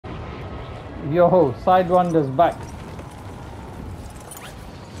Yo, Sidewinder's back.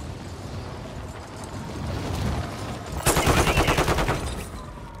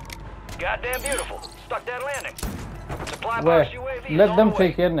 Goddamn beautiful. Stuck that landing. Supply Where? box UAV. Let them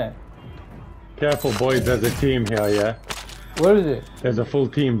take it in there. Careful, boys. There's a team here, yeah? Where is it? There's a full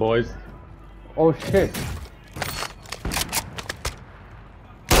team, boys. Oh shit.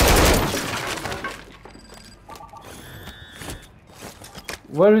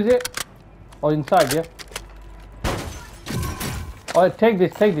 Where is it? Oh, inside, yeah? Oh, take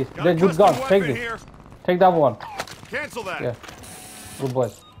this. They're good guns. Take this. Here. Take that one. Cancel that. Yeah. Good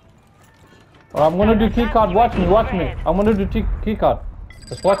boys. Oh, I'm gonna do key card. Watch me. I'm gonna do key card.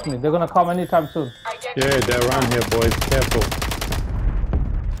 Just watch me. They're gonna come anytime soon. Yeah, they're around here, boys. Careful.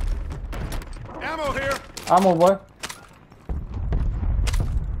 Ammo here. Ammo, boy.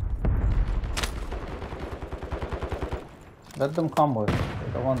 Let them come, boys.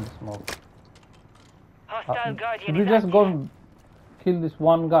 They don't want the smoke. Hostile guardian Should we is just active. go and kill this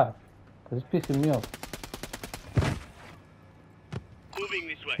one guy? Cause it's pissing me off. Moving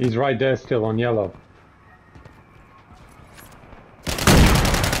this way. He's right there still on yellow.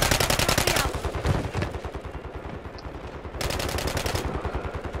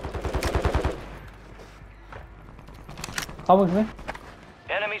 Come with me.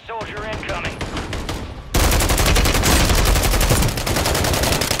 Enemy soldier incoming.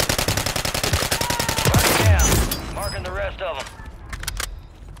 Right down. Marking the rest of them.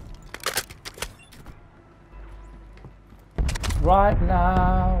 Right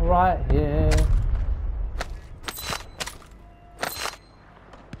now, right here.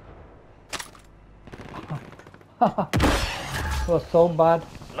 It was so bad,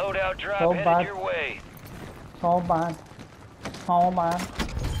 Loadout drop So headed bad. your way. so bad, so bad.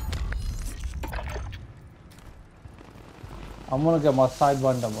 I'm gonna get my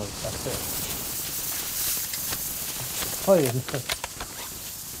Sidewinder, boys. That's it. Oh, yeah.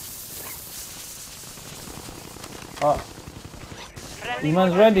 Oh, you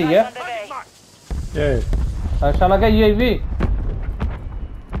man's ready, yeah? Yeah, Shall I get UAV?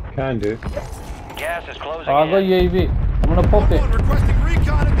 can do. Gas is closing I'll go in. UAV. I'm gonna pop it. One requesting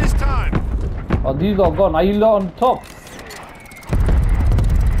recon at this time. Oh, these are gone. Are you lot on top?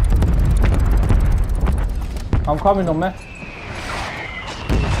 I'm coming on, man.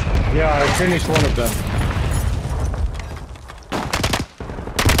 Yeah, I finished one of them.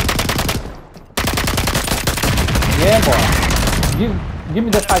 Yeah, boy. Give me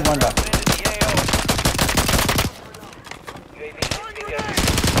the Sidewinder.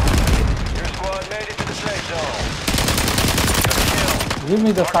 Your squad made it to the safe zone. Give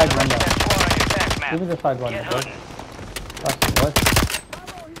me the Sidewinder. That squad on your attack map. Give me the Get Sidewinder, boy. hunting. That's it, boy.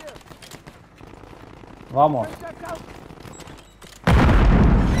 Vamos.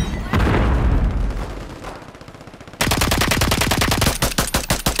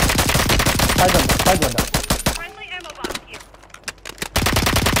 Sidewinder. Friendly ammo box here.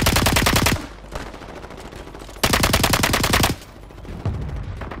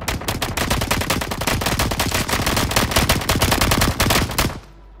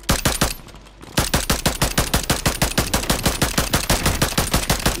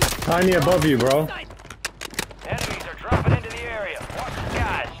 Tiny above you, bro. Enemies are dropping into the area. Watch the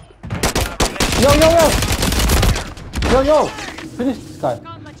skies. Yo! Finish this guy.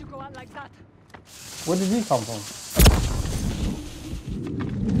 Can't let you go out like that. Where did he come from?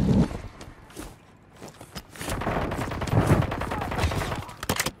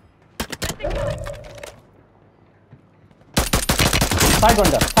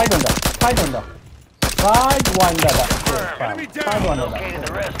 Sidewinder. Enemy down. Sidewinder. Located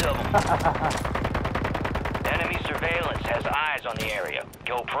the rest of them. Enemy surveillance has eyes on the area.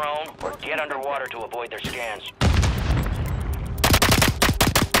 Go prone or get underwater to avoid their scans.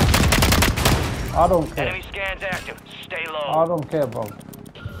 I don't care. Enemy scans active. Stay I low. don't care, bro.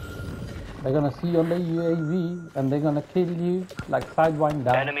 They're gonna see you on the UAV and they're gonna kill you like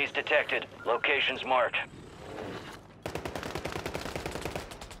Sidewinder. Enemies detected. Locations marked.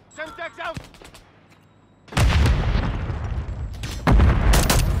 Semtex out.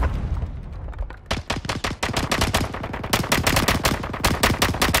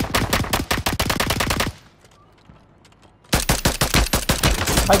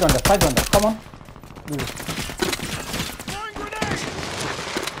 Sidewinder. Come on. Do this. Throwing grenade.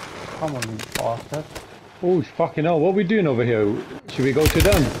 Come on, you bastard. Oh, fucking hell. What are we doing over here? Should we go to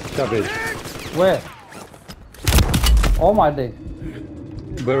them, Savage? Where? Oh my days.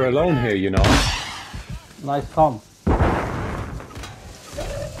 We're alone here, you know. Nice come.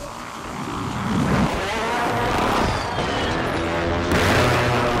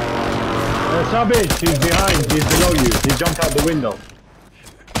 Savage, he's behind. He's below you. He jumped out the window.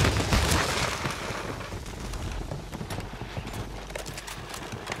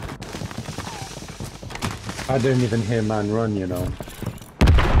 I didn't even hear man run, you know.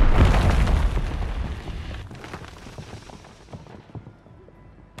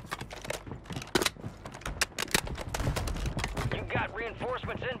 You got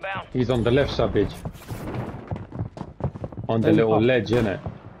reinforcements inbound. He's on the left, Savage. On the little ledge, innit?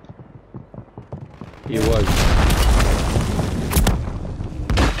 He was.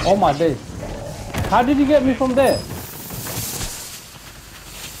 Oh my days. How did you get me from there?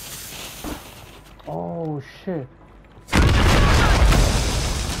 Oh shit.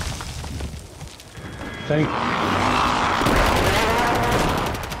 Thank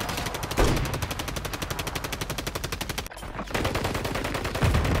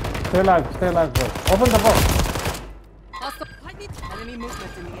Stay alive, bro. Open the box. Enemy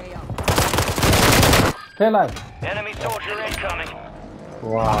movement in the AR. Stay alive. Enemy soldier incoming.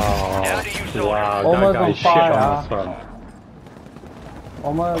 Wow. Down to you, soldier. Wow, Almost that on guy's shit fire. on us, man.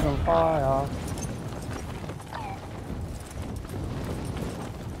 Almost on fire.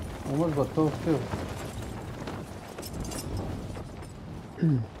 Almost got two kills.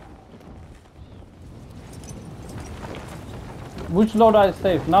 Which load is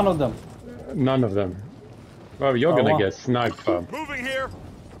safe? None of them. None of them. Well, you're gonna wow. get sniped, fam. Moving here.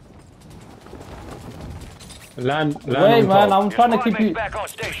 Land Wait, on man, top. I'm Your trying to squad keep mate's you. back on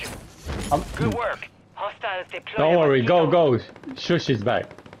station. I'm, Good work. Hostiles deployed. Don't worry, go, go. Shush is back.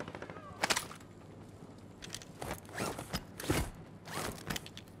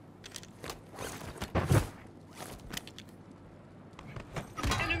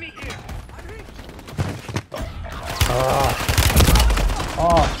 Enemy here.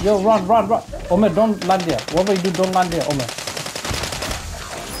 oh, yo, run. Omer, don't land there. Whatever you do, don't land there, Omer.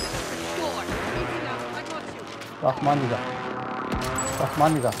 Door. Easy now. I got you.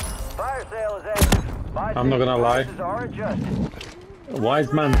 Rahmaniga. Fire sale is ended. I'm not gonna lie. Are adjusted. Why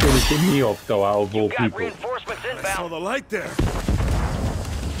is man finishing me off, though, out of all Got people? reinforcements Saw inbound. the light there.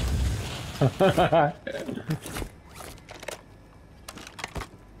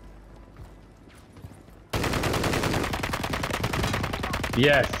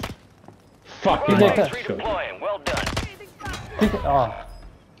 Yes. Fucking Squad hell. mates Redeploying. Well done. Pick it. Oh.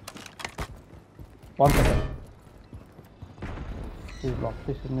 1 second. Please block.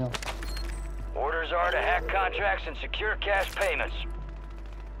 This is me. Orders are to hack contracts and secure cash payments.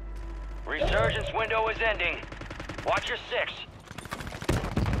 Resurgence window is ending. Watch your 6.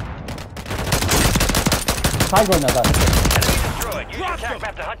 Side runner, that. Enemy destroyed. Use your attack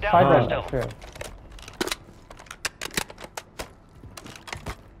map to hunt down Side runner. hostile. Sure.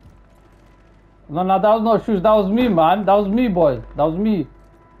 No, that was no shoes. That was me, man. That was me, boy. That was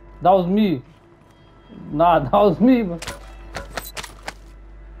me. Nah, that was me. Man.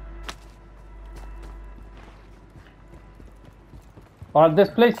 Alright, this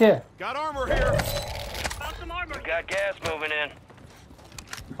place here. Got armor here. Found some armor. We got gas moving in.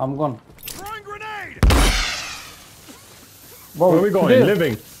 I'm gone. Throwing grenade. Bro, Where are we going? this-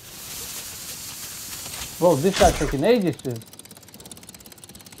 Living. Bro, this guy's taking ages to.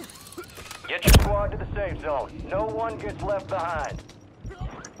 Get your squad to the safe zone. No one gets left behind.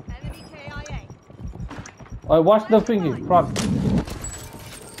 Enemy KIA. Alright, watch the thingy. Front.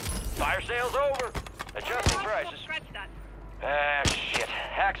 Fire sale's over. Adjusting prices. Scratch that. Ah, shit.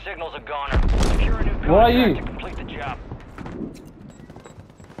 Hack signal's a goner. Secure a new Where are contract you? to complete the job.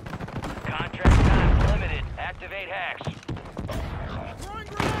 Contract time's limited. Activate hacks. Throwing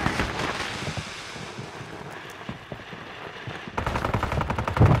grenade.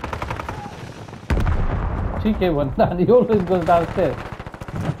 TK went down. He always goes downstairs.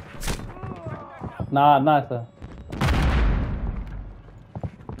 Nah, sir.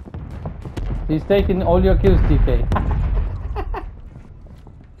 He's taking all your kills, TK.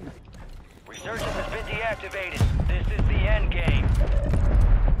 Resurgence has been deactivated. This is the end game.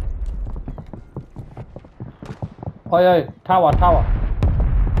 Oi, tower.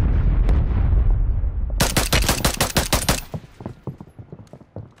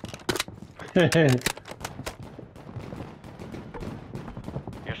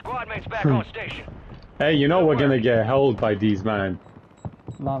 Your squad mate's back on station. Hey, you know we're gonna get held by these man.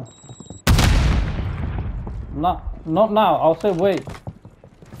 No. Not now. I'll say wait.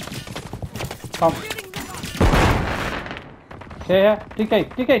 Come. Stay here.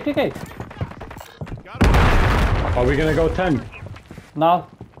 TK. Got armor. Are we gonna go 10? Now.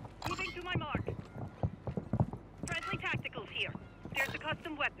 Moving to my mark. Friendly tacticals here. There's a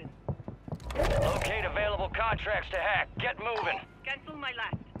custom weapon. Locate available contracts to hack. Get moving. Cancel my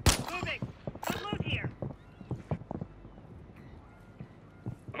last. Moving.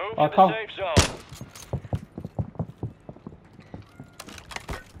 Move I'll to the come. safe zone.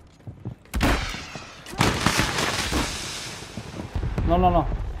 No.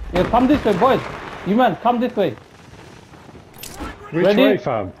 Yeah, come this way, boys. You man, come this way. Which Ready? way,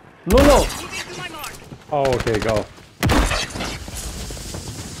 fam? Lolo. Moving to my mark. Oh, okay, go.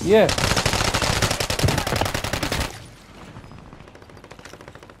 Yeah.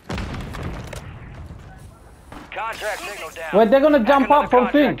 Contract signal down. Wait, they're gonna Hack jump another up from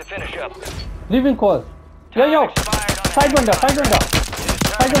contract thing. to finish up. Living cause. Yo. Expired on Side window, side window. It is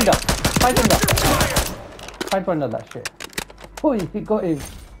time Side window. to- Side window. Side window that shit. Oh, he got him.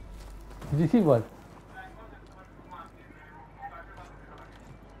 Did you see what?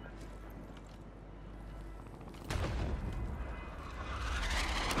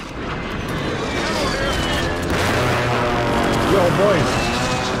 Yo, boys.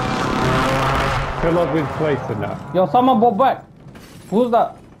 Fill up with plates and that. Yo, someone bought back. Who's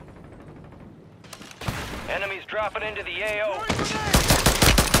that? Enemies dropping into the AO.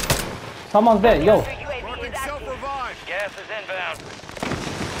 Someone's there. Yo. UAV is Marking active. self-revive. Gas is inbound.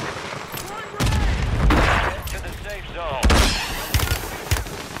 Head to the safe zone.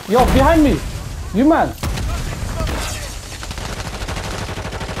 Yo, behind me. You man.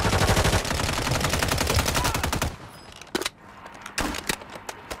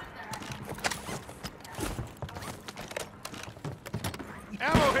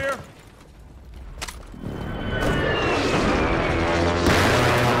 Ammo here.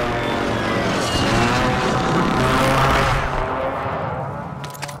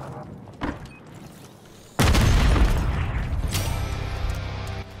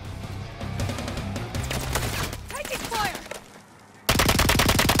 Taking fire.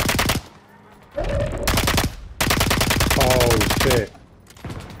 Oh, shit.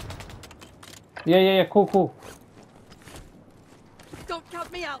 Yeah. Cool. Don't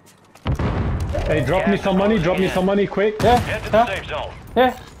count me out. Hey, drop me some money. Drop me some money, quick. Yeah. Head to the Huh? safe zone.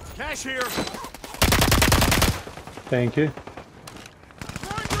 Yeah. Cash here. Thank you.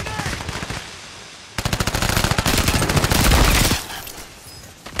 Throwing grenade.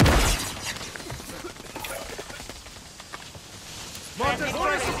 Marcus,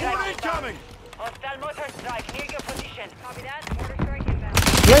 order support incoming. Hostile motor strike near your position. Copy that. Mortar strike inbound.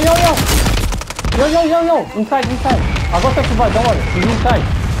 Yo. Inside. I got the survive. Don't worry. He's inside.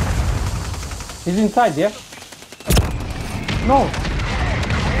 He's inside, yeah? No.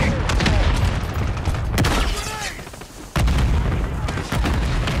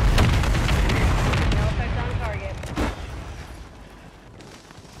 No effect on target.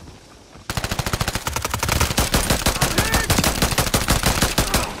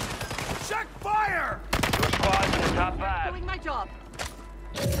 Check fire. Your squad's in the top 5. Doing my job.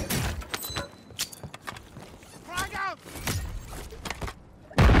 Frag out.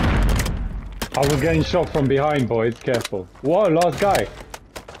 I was getting shot from behind, boys. Careful. Whoa, last guy.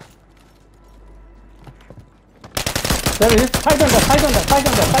 There he is. Hide on that.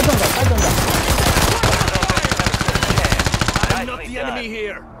 I'm not the enemy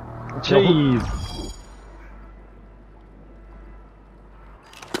here. Jeez.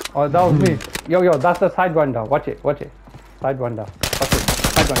 Oh, that was me. Yo, that's the side window. Watch it. Side window. Watch it.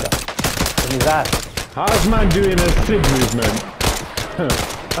 Side window. In his ass. How's man doing a SIG movement?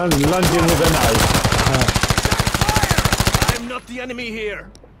 And lunging with a knife. I'm not the enemy here.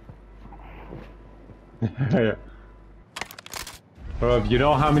 Bro, you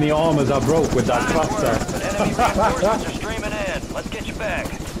know how many armors I broke with that Nice work, cluster? but enemy reinforcements are streaming in. Let's get you back.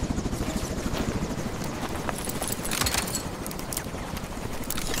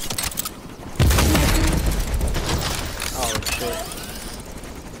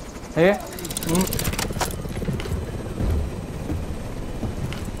 Here.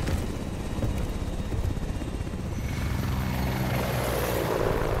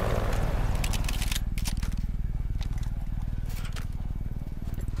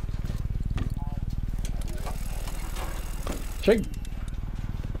 Check.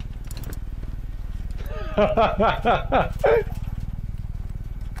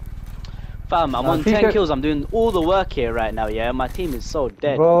 Fam, I'm on 10 kills. I'm doing all the work here right now, yeah? My team is so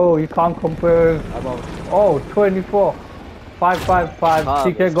dead. Bro, you can't compare. I'm on, Oh, 24. 555.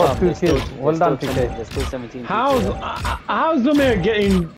 Fam, TK it's got tough. 2 There's still- kills. Well there's done, still TK. 20 There's still 17 how's people. Zamir getting